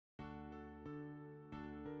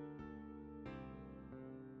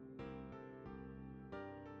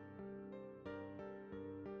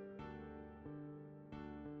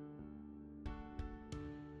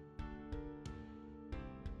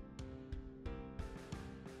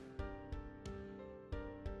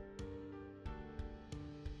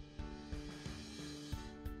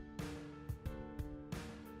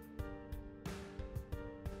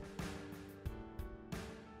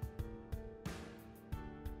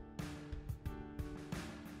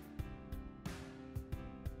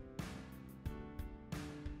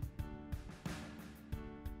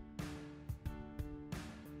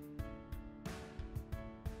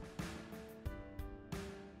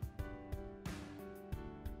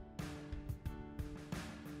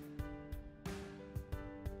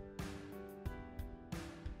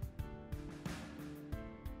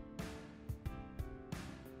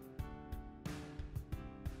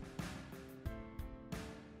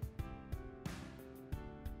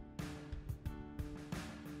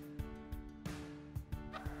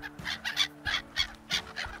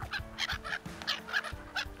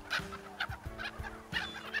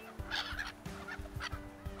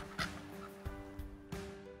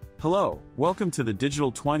Hello, welcome to the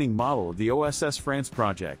digital twining model of the OSS France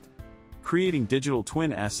project. Creating digital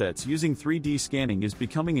twin assets using 3D scanning is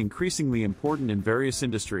becoming increasingly important in various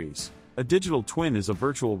industries. A digital twin is a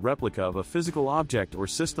virtual replica of a physical object or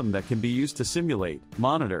system that can be used to simulate,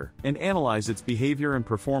 monitor, and analyze its behavior and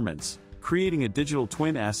performance. Creating a digital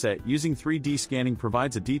twin asset using 3D scanning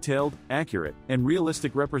provides a detailed, accurate, and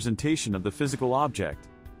realistic representation of the physical object.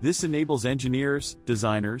 This enables engineers,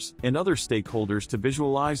 designers, and other stakeholders to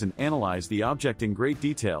visualize and analyze the object in great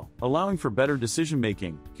detail, allowing for better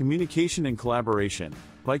decision-making, communication and collaboration.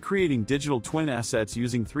 By creating digital twin assets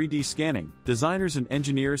using 3D scanning, designers and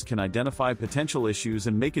engineers can identify potential issues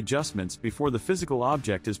and make adjustments before the physical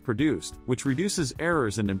object is produced, which reduces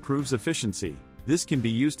errors and improves efficiency. This can be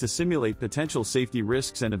used to simulate potential safety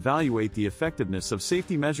risks and evaluate the effectiveness of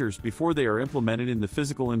safety measures before they are implemented in the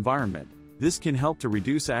physical environment. This can help to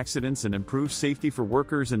reduce accidents and improve safety for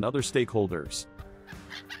workers and other stakeholders.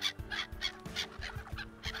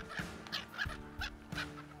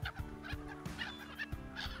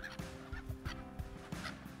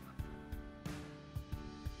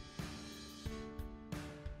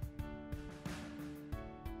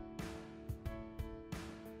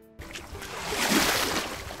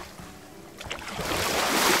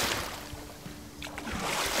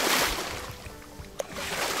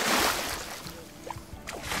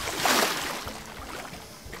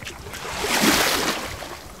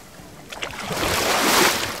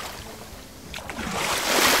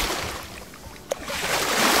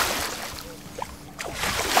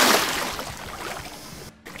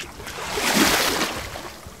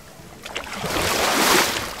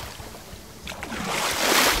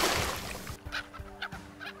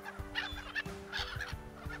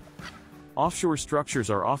 Offshore structures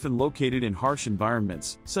are often located in harsh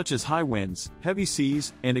environments, such as high winds, heavy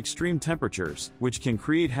seas, and extreme temperatures, which can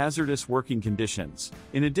create hazardous working conditions.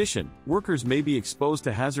 In addition, workers may be exposed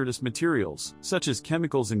to hazardous materials, such as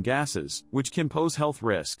chemicals and gases, which can pose health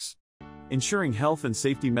risks. Ensuring health and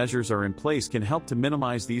safety measures are in place can help to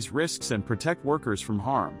minimize these risks and protect workers from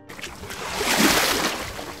harm.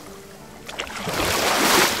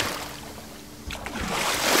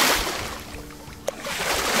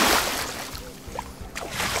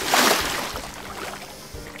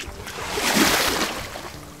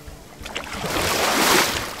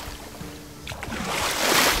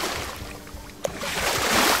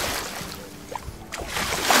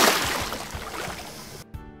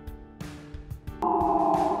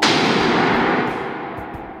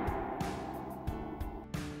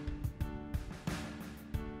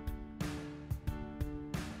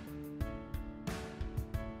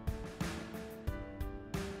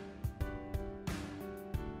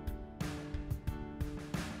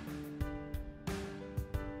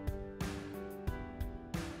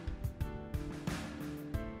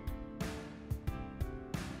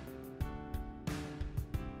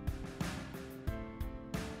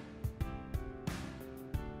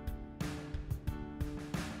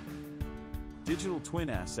 Digital twin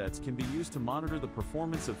assets can be used to monitor the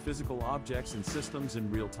performance of physical objects and systems in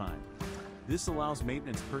real time. This allows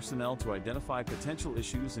maintenance personnel to identify potential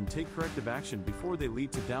issues and take corrective action before they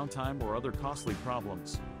lead to downtime or other costly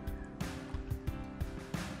problems.